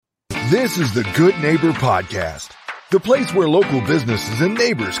This is the Good Neighbor Podcast, the place where local businesses and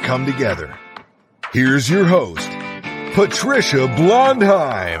neighbors come together. Here's your host, Patricia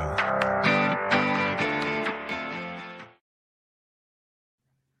Blondheim.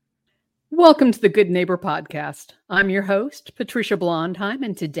 Welcome to the Good Neighbor Podcast. I'm your host, Patricia Blondheim,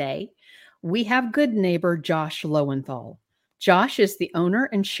 and today we have good neighbor Josh Lowenthal. Josh is the owner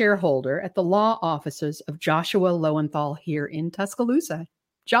and shareholder at the law offices of Joshua Lowenthal here in Tuscaloosa.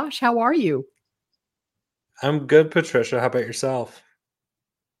 Josh, how are you? I'm good, Patricia. How about yourself?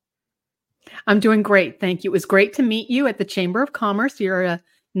 I'm doing great. Thank you. It was great to meet you at the Chamber of Commerce. You're a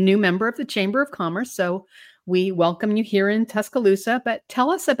new member of the Chamber of Commerce, so we welcome you here in Tuscaloosa. But tell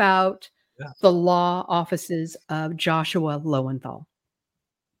us about the law offices of Joshua Lowenthal.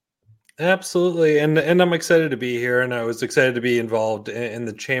 Absolutely. And I'm excited to be here, and I was excited to be involved in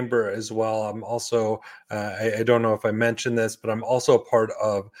the chamber as well. I'm also, I don't know if I mentioned this, but I'm also a part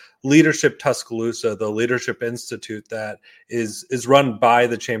of Leadership Tuscaloosa, the Leadership Institute that is run by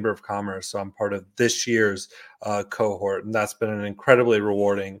the Chamber of Commerce. So I'm part of this year's cohort, and that's been an incredibly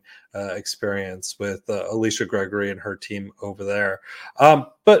rewarding experience with Alicia Gregory and her team over there.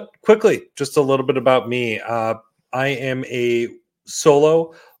 But quickly, just a little bit about me. I am a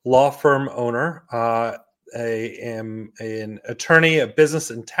solo law firm owner. I am an attorney, a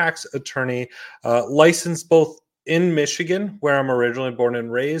business and tax attorney, licensed both in Michigan, where I'm originally born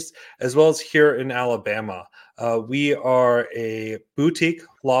and raised, as well as here in Alabama. We are a boutique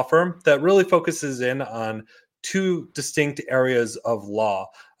law firm that really focuses in on two distinct areas of law.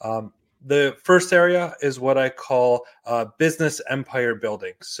 The first area is what I call business empire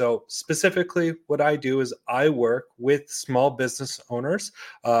building. So specifically, what I do is I work with small business owners,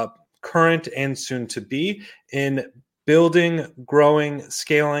 current and soon to be, in building, growing,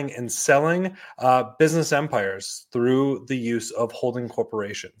 scaling, and selling business empires through the use of holding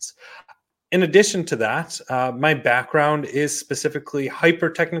corporations. In addition to that, my background is specifically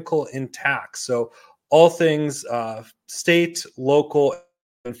hyper-technical in tax. So all things state, local,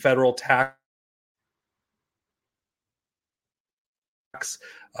 and federal tax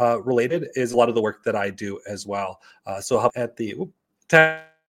related is a lot of the work that I do as well. So help at the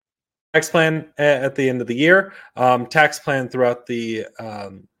tax plan at the end of the year, tax plan throughout the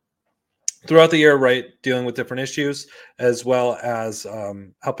year, right? Dealing with different issues, as well as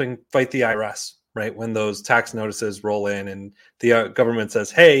helping fight the IRS, right? When those tax notices roll in and the government says,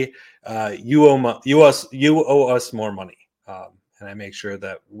 "Hey, you owe us more money." And I make sure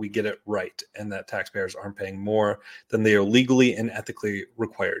that we get it right and that taxpayers aren't paying more than they are legally and ethically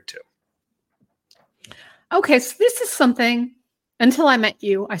required to. Okay, so this is something, until I met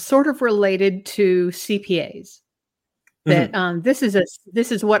you, I sort of related to CPAs. That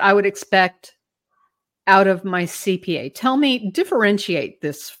this is what I would expect out of my CPA. Tell me, differentiate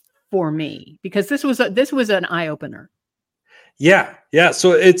this for me, because this was an eye opener. Yeah.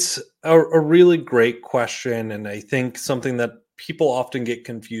 So it's a really great question, and I think something that people often get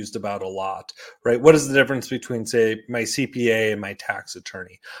confused about a lot, right? What is the difference between, say, my CPA and my tax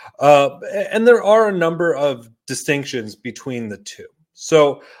attorney? And there are a number of distinctions between the two.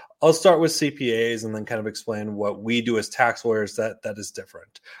 So I'll start with CPAs and then kind of explain what we do as tax lawyers that is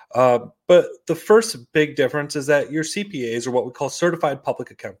different. But the first big difference is that your CPAs are what we call certified public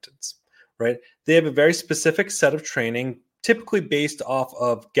accountants, right? They have a very specific set of training, typically based off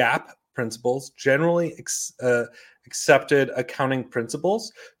of GAAP principles, generally accepted accounting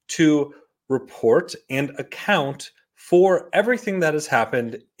principles, to report and account for everything that has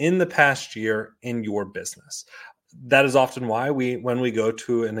happened in the past year in your business. That is often why when we go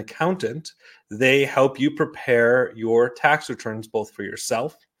to an accountant, they help you prepare your tax returns both for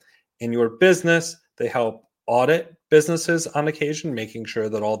yourself and your business. They help audit businesses on occasion, making sure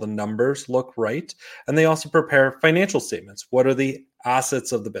that all the numbers look right. And they also prepare financial statements. What are the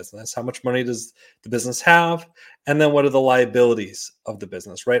assets of the business? How much money does the business have? And then what are the liabilities of the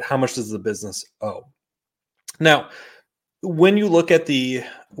business, right? How much does the business owe? Now, when you look at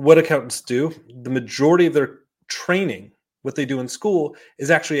what accountants do, the majority of their training, what they do in school,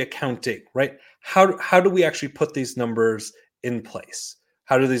 is actually accounting, right? How do we actually put these numbers in place?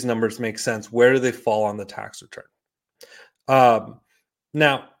 How do these numbers make sense? Where do they fall on the tax return?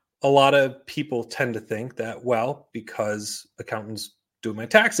 Now, a lot of people tend to think that, well, because accountants do my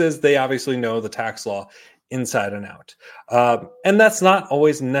taxes, they obviously know the tax law inside and out. And that's not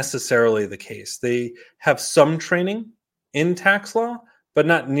always necessarily the case. They have some training in tax law, but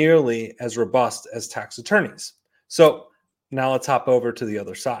not nearly as robust as tax attorneys. So now let's hop over to the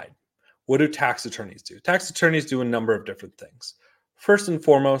other side. What do tax attorneys do? Tax attorneys do a number of different things. First and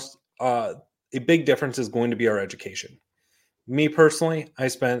foremost, a big difference is going to be our education. me personally, I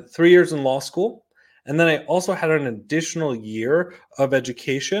spent 3 years in law school, and then I also had an additional year of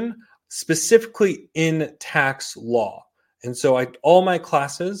education specifically in tax law. And so all my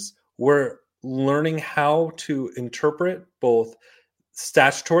classes were learning how to interpret both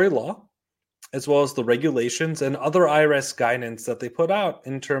statutory law as well as the regulations and other IRS guidance that they put out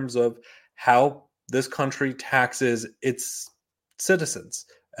in terms of how this country taxes its citizens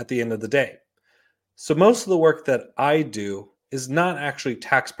at the end of the day. So most of the work that I do is not actually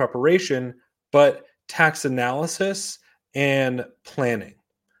tax preparation, but tax analysis and planning.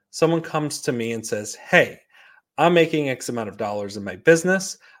 Someone comes to me and says, hey, I'm making X amount of dollars in my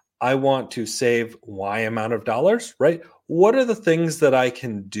business. I want to save Y amount of dollars, right? What are the things that I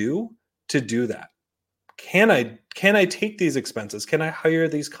can do to do that? Can I take these expenses? Can I hire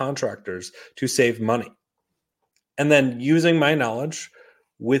these contractors to save money? And then using my knowledge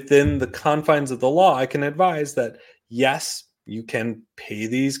within the confines of the law, I can advise that, yes, you can pay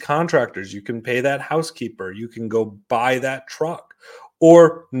these contractors, you can pay that housekeeper, you can go buy that truck,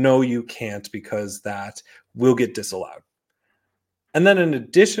 or no, you can't because that will get disallowed. And then in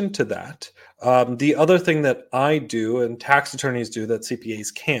addition to that, the other thing that I do and tax attorneys do that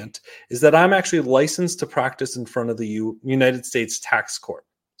CPAs can't is that I'm actually licensed to practice in front of the United States Tax Court.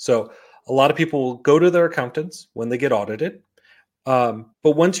 So a lot of people will go to their accountants when they get audited. But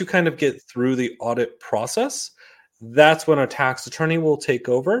once you kind of get through the audit process, that's when a tax attorney will take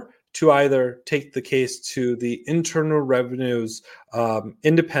over to either take the case to the Internal Revenue's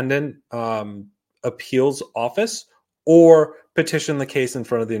independent appeals office or petition the case in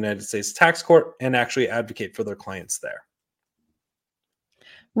front of the United States Tax Court and actually advocate for their clients there.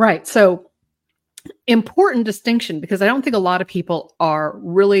 Right. So important distinction, because I don't think a lot of people are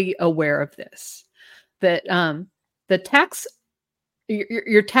really aware of this, that the tax,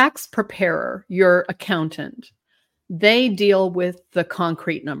 your tax preparer, your accountant, they deal with the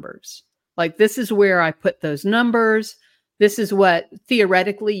concrete numbers. Like, this is where I put those numbers. This is what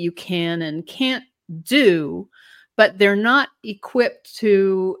theoretically you can and can't do, but they're not equipped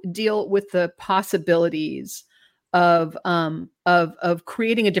to deal with the possibilities of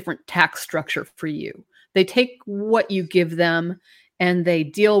creating a different tax structure for you. They take what you give them and they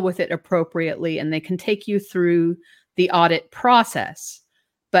deal with it appropriately, and they can take you through the audit process.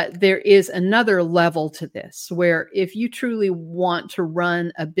 But there is another level to this, where if you truly want to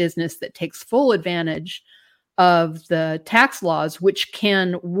run a business that takes full advantage of the tax laws, which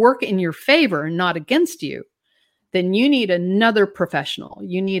can work in your favor and not against you, then you need another professional.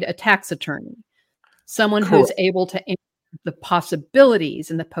 You need a tax attorney, someone Correct. who's able to answer the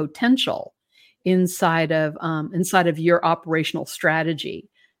possibilities and the potential inside of your operational strategy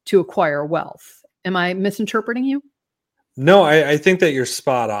to acquire wealth. Am I misinterpreting you? No, I think that you're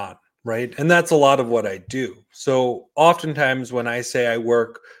spot on, right? And that's a lot of what I do. So oftentimes when I say I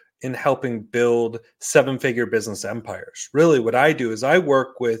work in helping build seven-figure business empires, really what I do is I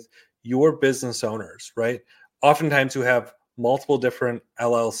work with your business owners, right? Oftentimes who have multiple different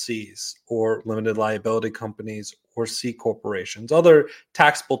LLCs or limited liability companies or C corporations, other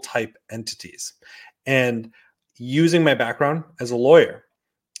taxable type entities. And using my background as a lawyer,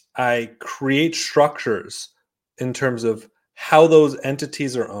 I create structures in terms of how those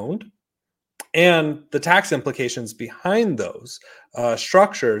entities are owned and the tax implications behind those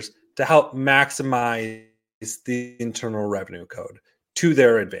structures to help maximize the Internal Revenue Code to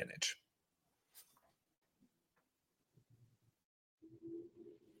their advantage.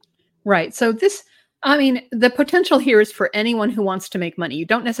 Right. So the potential here is for anyone who wants to make money. You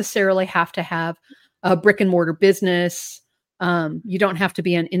don't necessarily have to have a brick and mortar business. You don't have to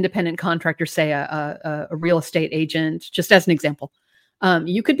be an independent contractor, say a real estate agent, just as an example.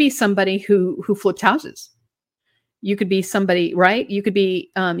 You could be somebody who flips houses. You could be somebody, right? You could be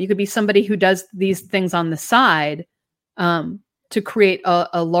somebody who does these things on the side to create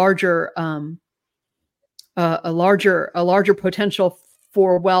a larger potential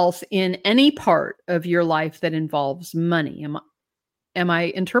for wealth in any part of your life that involves money. Am I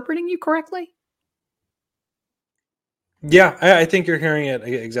interpreting you correctly? Yeah, I think you're hearing it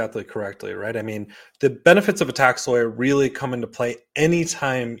exactly correctly, right? I mean, the benefits of a tax lawyer really come into play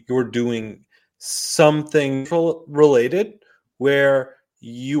anytime you're doing something related where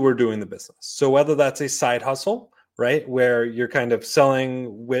you are doing the business. So whether that's a side hustle, right, where you're kind of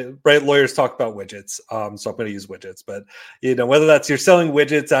selling, right? Lawyers talk about widgets, so I'm going to use widgets, but whether that's you're selling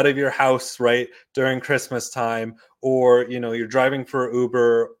widgets out of your house, right, during Christmas time, or you're driving for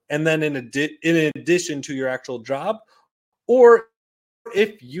Uber, and then in addition to your actual job, or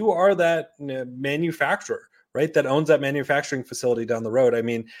if you are that manufacturer, right, that owns that manufacturing facility down the road. I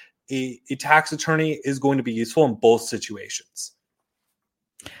mean, a tax attorney is going to be useful in both situations.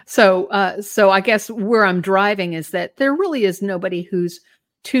 So I guess where I'm driving is that there really is nobody who's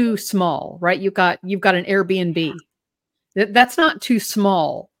too small, right? You've got an Airbnb. That's not too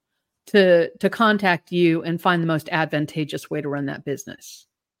small to contact you and find the most advantageous way to run that business.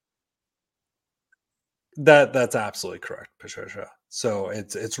 That's absolutely correct, Patricia. So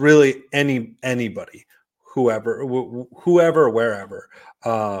it's really anybody, whoever, wherever,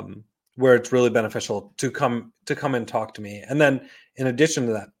 where it's really beneficial to come and talk to me. And then in addition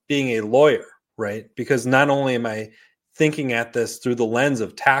to that, being a lawyer, right? Because not only am I thinking at this through the lens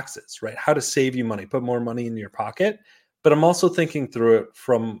of taxes, right? How to save you money, put more money in your pocket, but I'm also thinking through it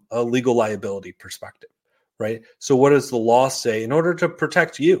from a legal liability perspective, right? So what does the law say in order to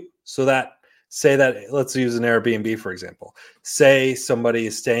protect you? So that, say that, let's use an Airbnb, for example. Say somebody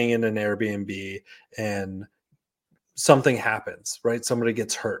is staying in an Airbnb and something happens, right? Somebody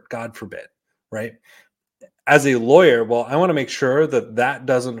gets hurt, God forbid, right? As a lawyer, well, I want to make sure that that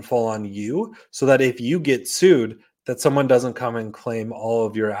doesn't fall on you, so that if you get sued, that someone doesn't come and claim all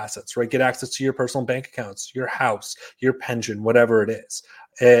of your assets, right? Get access to your personal bank accounts, your house, your pension, whatever it is.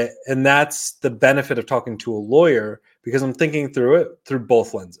 And that's the benefit of talking to a lawyer, because I'm thinking through it through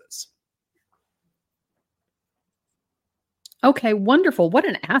both lenses. Okay, wonderful. What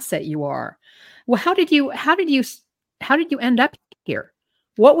an asset you are. Well, how did you end up here?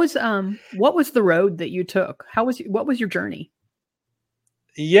 What was the road that you took? What was your journey?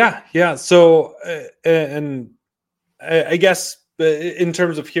 Yeah. So, and I guess in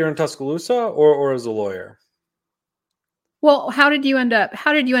terms of here in Tuscaloosa, or as a lawyer. Well, how did you end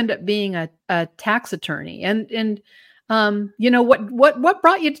up being a tax attorney? And what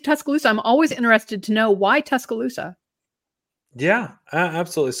brought you to Tuscaloosa? I'm always interested to know why Tuscaloosa. Yeah,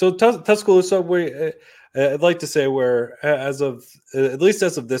 absolutely. So Tuscaloosa, I'd like to say we're at least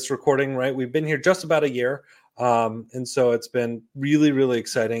as of this recording, right? We've been here just about a year. And so it's been really, really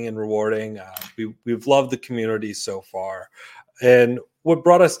exciting and rewarding. We've loved the community so far. And what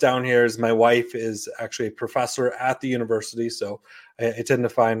brought us down here is my wife is actually a professor at the university. So I tend to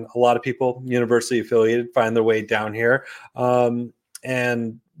find a lot of people university affiliated find their way down here.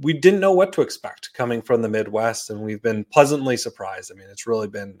 And we didn't know what to expect coming from the Midwest, and we've been pleasantly surprised. I mean, it's really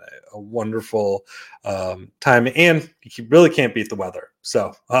been a wonderful time, and you really can't beat the weather.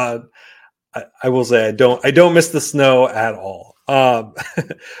 So I will say I don't miss the snow at all.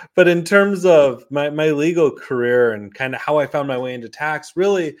 But in terms of my legal career and kind of how I found my way into tax,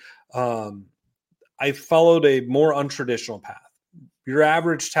 really, I followed a more untraditional path. Your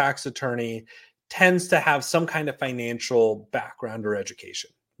average tax attorney tends to have some kind of financial background or education,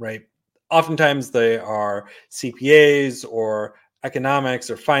 right? Oftentimes they are CPAs or economics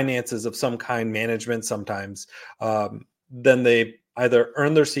or finances of some kind, management sometimes. Then they either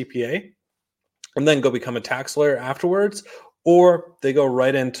earn their CPA and then go become a tax lawyer afterwards, or they go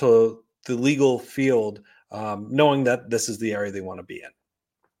right into the legal field, knowing that this is the area they want to be in.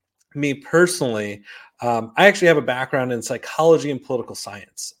 Me personally, I actually have a background in psychology and political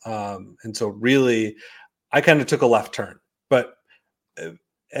science. And so really, I kind of took a left turn. But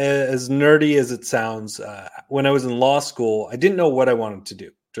as nerdy as it sounds, when I was in law school, I didn't know what I wanted to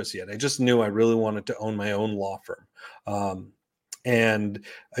do just yet. I just knew I really wanted to own my own law firm. And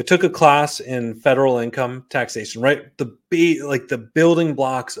I took a class in federal income taxation, right? The building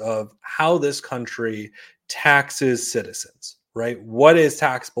blocks of how this country taxes citizens, right? What is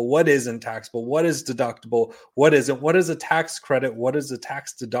taxable? What isn't taxable? What is deductible? What isn't? What is a tax credit? What is a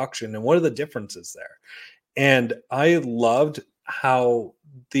tax deduction? And what are the differences there? And I loved how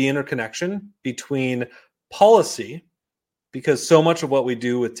the interconnection between policy, because so much of what we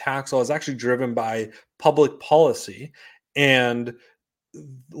do with tax law is actually driven by public policy, and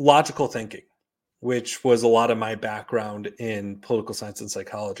logical thinking, which was a lot of my background in political science and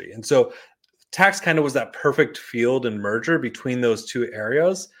psychology. And so tax kind of was that perfect field and merger between those two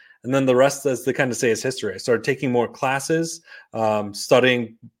areas. And then the rest, as they kind of say, is history. I started taking more classes,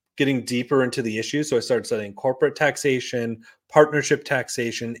 getting deeper into the issues. So I started studying corporate taxation, partnership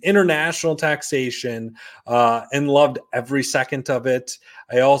taxation, international taxation, and loved every second of it.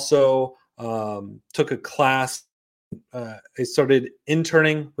 I also took a class. I started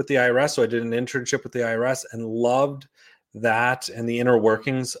interning with the IRS. So I did an internship with the IRS and loved that and the inner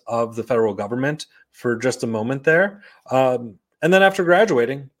workings of the federal government for just a moment there. And then after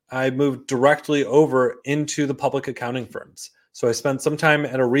graduating, I moved directly over into the public accounting firms. So I spent some time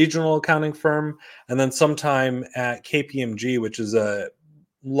at a regional accounting firm and then some time at KPMG, which is a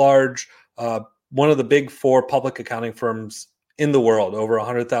large, one of the big four public accounting firms in the world, over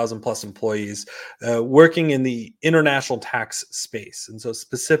 100,000 plus employees, working in the international tax space. And so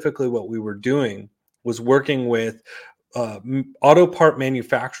specifically what we were doing was working with auto part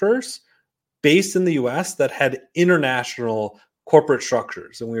manufacturers based in the US that had international corporate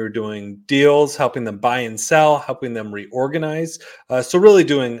structures. And we were doing deals, helping them buy and sell, helping them reorganize. So really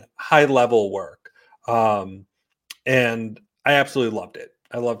doing high level work. And I absolutely loved it.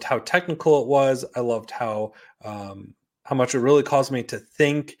 I loved how technical it was. I loved how much it really caused me to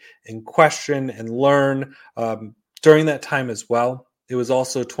think and question and learn during that time as well. It was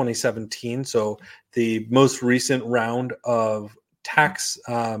also 2017, so the most recent round of tax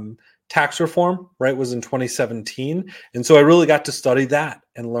reform, right, was in 2017, and so I really got to study that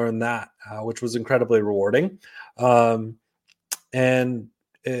and learn that, which was incredibly rewarding. And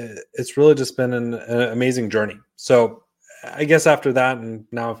it's really just been an amazing journey. So I guess after that, and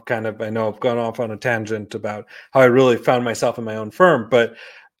now I know I've gone off on a tangent about how I really found myself in my own firm, but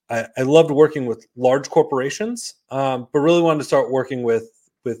I loved working with large corporations, but really wanted to start working with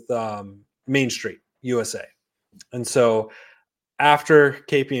Main Street USA. And so after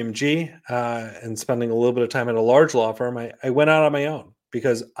KPMG and spending a little bit of time at a large law firm, I went out on my own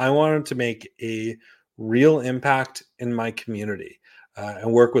because I wanted to make a real impact in my community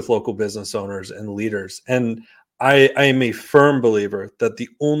and work with local business owners and leaders. And I am a firm believer that the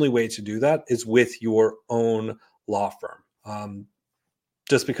only way to do that is with your own law firm.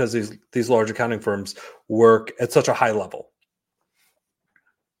 Just because these large accounting firms work at such a high level.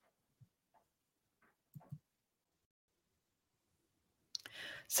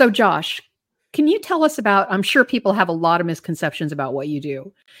 So Josh, can you tell us about, I'm sure people have a lot of misconceptions about what you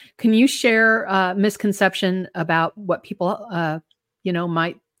do. Can you share a misconception about what people,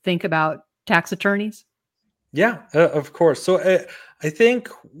 might think about tax attorneys? Yeah, of course. So I think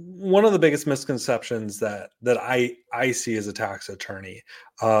one of the biggest misconceptions that I see as a tax attorney,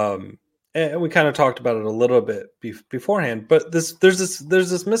 and we kind of talked about it a little bit beforehand, but there's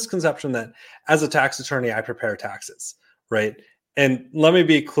this misconception that as a tax attorney, I prepare taxes, right? And let me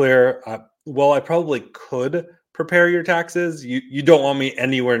be clear. While I probably could prepare your taxes, you don't want me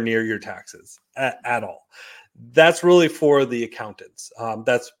anywhere near your taxes at all. That's really for the accountants.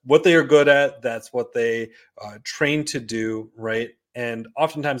 That's what they are good at. That's what they train to do, right? And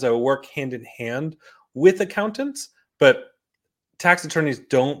oftentimes I will work hand in hand with accountants, but tax attorneys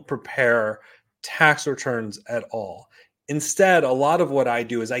don't prepare tax returns at all. Instead, a lot of what I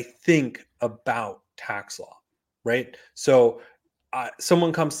do is I think about tax law, right? So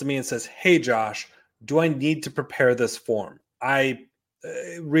someone comes to me and says, "Hey, Josh, do I need to prepare this form?"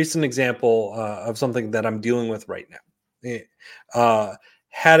 Recent example of something that I'm dealing with right now.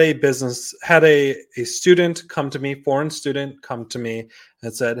 Had a student come to me, foreign student come to me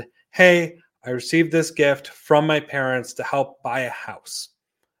and said, "Hey, I received this gift from my parents to help buy a house.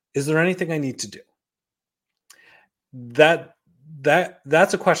 Is there anything I need to do?"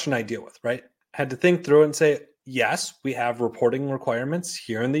 That's a question I deal with, right? I had to think through it and say, yes, we have reporting requirements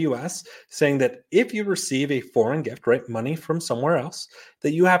here in the US saying that if you receive a foreign gift, right, money from somewhere else,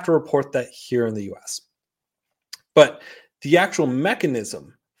 that you have to report that here in the US. But the actual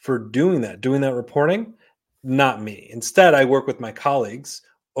mechanism for doing that reporting, not me. Instead, I work with my colleagues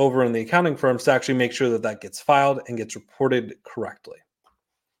over in the accounting firms to actually make sure that that gets filed and gets reported correctly.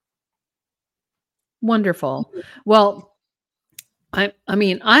 Wonderful. Well, I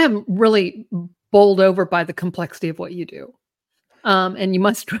am really bowled over by the complexity of what you do. And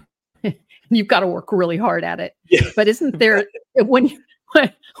you've got to work really hard at it. Yeah. But isn't there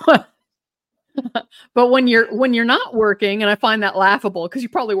but when you're not working, and I find that laughable because you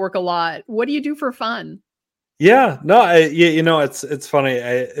probably work a lot, what do you do for fun? Yeah, no, it's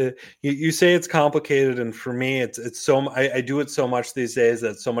funny. You say it's complicated, and for me, it's so I do it so much these days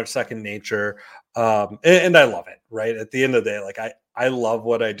that it's so much second nature, and I love it. Right at the end of the day, like I love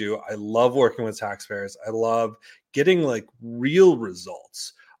what I do. I love working with taxpayers. I love getting like real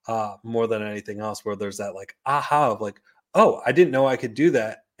results more than anything else. Where there's that like aha of like, oh, I didn't know I could do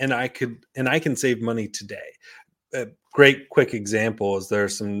that, and I can save money today. A great quick example is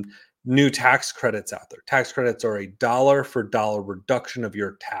there's some new tax credits out there. Tax credits are a dollar for dollar reduction of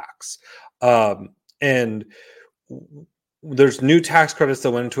your tax. And there's new tax credits that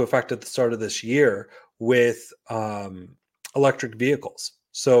went into effect at the start of this year with electric vehicles.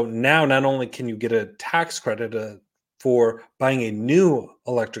 So now not only can you get a tax credit for buying a new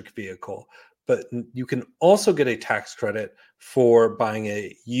electric vehicle, but you can also get a tax credit for buying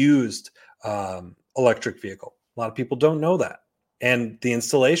a used electric vehicle. A lot of people don't know that. And the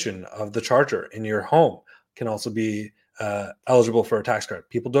installation of the charger in your home can also be eligible for a tax credit.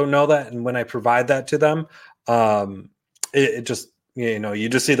 People don't know that. And when I provide that to them, it just, you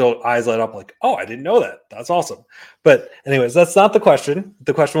just see the eyes light up like, oh, I didn't know that. That's awesome. But anyways, that's not the question.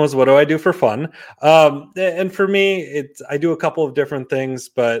 The question was, what do I do for fun? And for me, I do a couple of different things,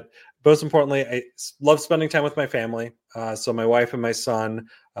 but most importantly, I love spending time with my family. So my wife and my son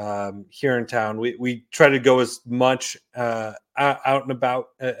here in town, we try to go as much out and about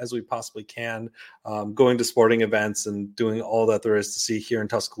as we possibly can, going to sporting events and doing all that there is to see here in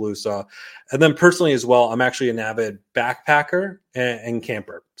Tuscaloosa. And then personally as well, I'm actually an avid backpacker and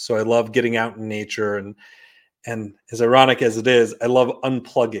camper. So I love getting out in nature, and as ironic as it is, I love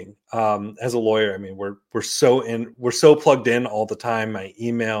unplugging. As a lawyer, I mean, we're so plugged in all the time. My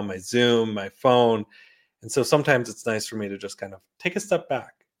email, my Zoom, my phone, and so sometimes it's nice for me to just kind of take a step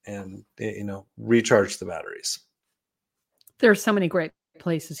back and recharge the batteries. There are so many great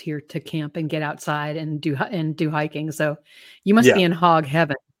places here to camp and get outside and do hiking. So you must be in hog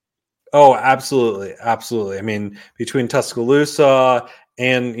heaven. Oh, absolutely, absolutely. I mean, between Tuscaloosa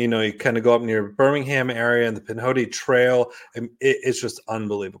and you kind of go up near Birmingham area and the Pinhoti Trail, it's just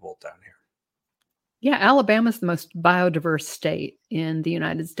unbelievable down here. Yeah, Alabama's the most biodiverse state in the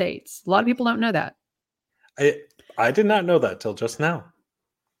United States. A lot of people don't know that. I did not know that till just now.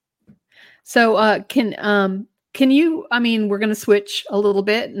 So can you? I mean, we're going to switch a little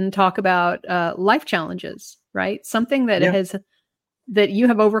bit and talk about life challenges, right? Something that that you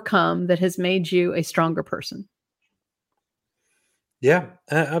have overcome that has made you a stronger person. Yeah,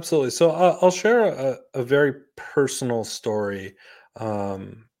 absolutely. So I'll share a very personal story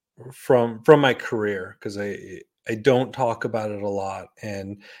from my career, because I don't talk about it a lot,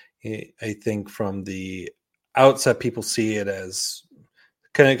 and I think from the outset people see it as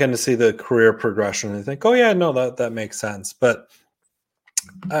kind of see the career progression and think, oh yeah, no, that makes sense. But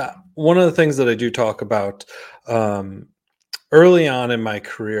one of the things that I do talk about early on in my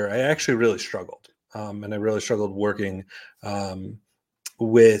career, I actually really struggled, and I really struggled working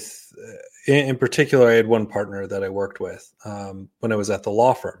with, in particular, I had one partner that I worked with when I was at the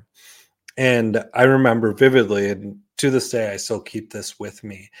law firm. And I remember vividly, and to this day, I still keep this with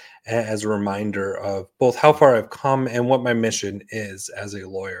me as a reminder of both how far I've come and what my mission is as a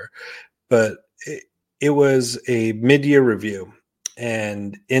lawyer. But it was a mid-year review.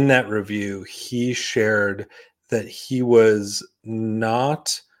 And in that review, he shared that he was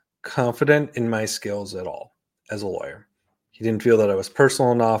not confident in my skills at all as a lawyer. He didn't feel that I was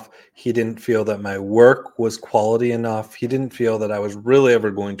personal enough. He didn't feel that my work was quality enough. He didn't feel that I was really ever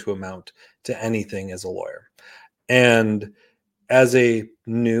going to amount to anything as a lawyer. And as a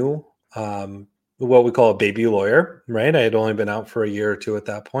new, what we call a baby lawyer, right? I had only been out for a year or two at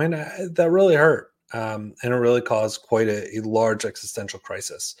that point. That really hurt. And it really caused quite a large existential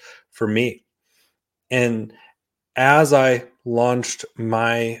crisis for me. And as I launched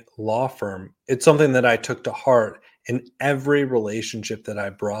my law firm, it's something that I took to heart in every relationship that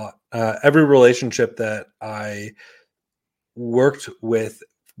I brought, every relationship that I worked with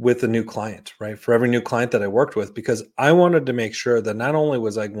a new client, right? For every new client that I worked with, because I wanted to make sure that not only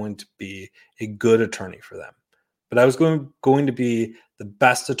was I going to be a good attorney for them, but I was going to be the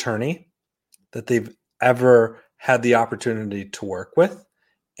best attorney that they've ever had the opportunity to work with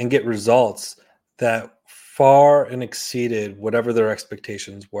and get results that far and exceeded whatever their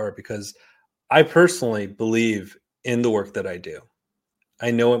expectations were, because I personally believe in the work that I do.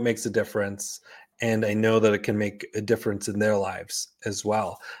 I know it makes a difference, and I know that it can make a difference in their lives as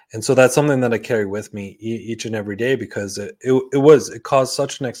well. And so that's something that I carry with me each and every day, because it caused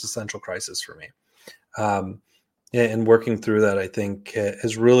such an existential crisis for me. And working through that, I think,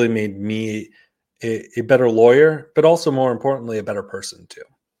 has really made me a better lawyer, but also more importantly, a better person too.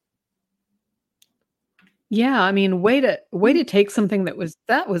 Yeah, I mean, way to take something that was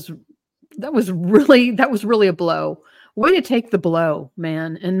really a blow. Way to take the blow,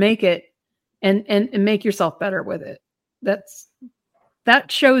 man, and make it and make yourself better with it.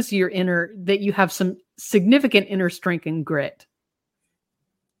 That shows that you have some significant inner strength and grit.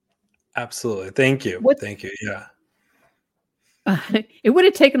 Absolutely. Thank you. Thank you. Yeah. It would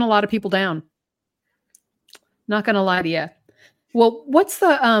have taken a lot of people down. Not going to lie to you. Well, what's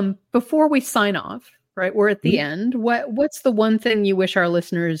the before we sign off, right? We're at the end. What's the one thing you wish our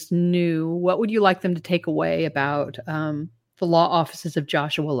listeners knew? What would you like them to take away about the law offices of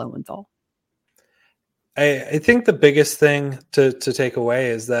Joshua Lowenthal? I think the biggest thing to take away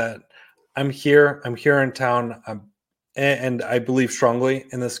is that I'm here in town, and I believe strongly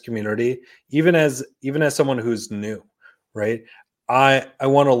in this community, even as someone who's new, right? I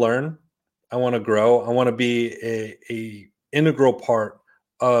want to learn, I want to grow, I want to be a integral part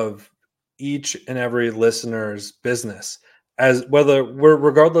of each and every listener's business,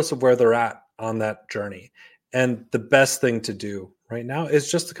 regardless of where they're at on that journey. And the best thing to do right now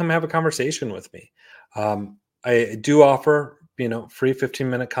is just to come have a conversation with me. I do offer, free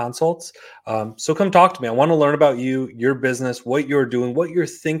 15-minute consults. So come talk to me. I want to learn about you, your business, what you're doing, what you're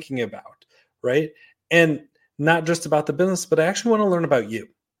thinking about, right? And not just about the business, but I actually want to learn about you,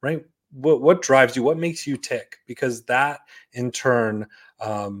 right? What drives you? What makes you tick? Because that in turn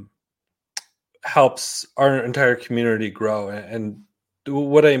helps our entire community grow. And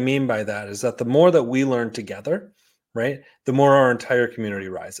what I mean by that is that the more that we learn together, right, the more our entire community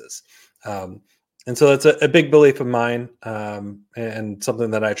rises. And so that's a big belief of mine, and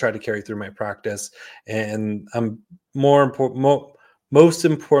something that I try to carry through my practice. And I'm most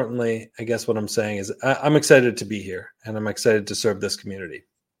importantly, I guess what I'm saying is I'm excited to be here, and I'm excited to serve this community.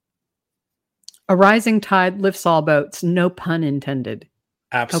 A rising tide lifts all boats. No pun intended.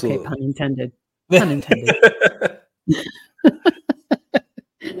 Absolutely. Okay, pun intended. Pun intended.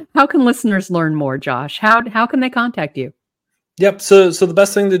 How can listeners learn more, Josh? How can they contact you? Yep. So the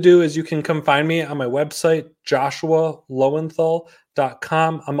best thing to do is you can come find me on my website,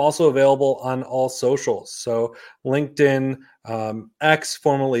 joshualowenthal.com. I'm also available on all socials. So LinkedIn, X,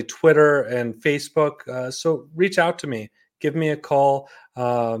 formerly Twitter, and Facebook. So reach out to me. Give me a call.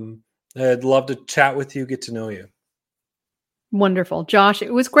 I'd love to chat with you, get to know you. Wonderful. Josh,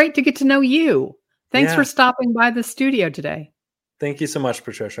 it was great to get to know you. Thanks for stopping by the studio today. Thank you so much,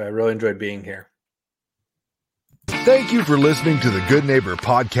 Patricia. I really enjoyed being here. Thank you for listening to the Good Neighbor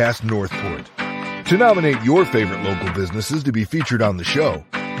Podcast Northport. To nominate your favorite local businesses to be featured on the show,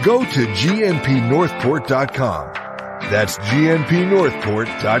 go to gnpnorthport.com. That's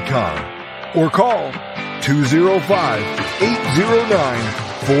gnpnorthport.com. Or call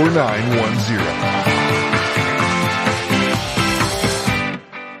 205-809-4910.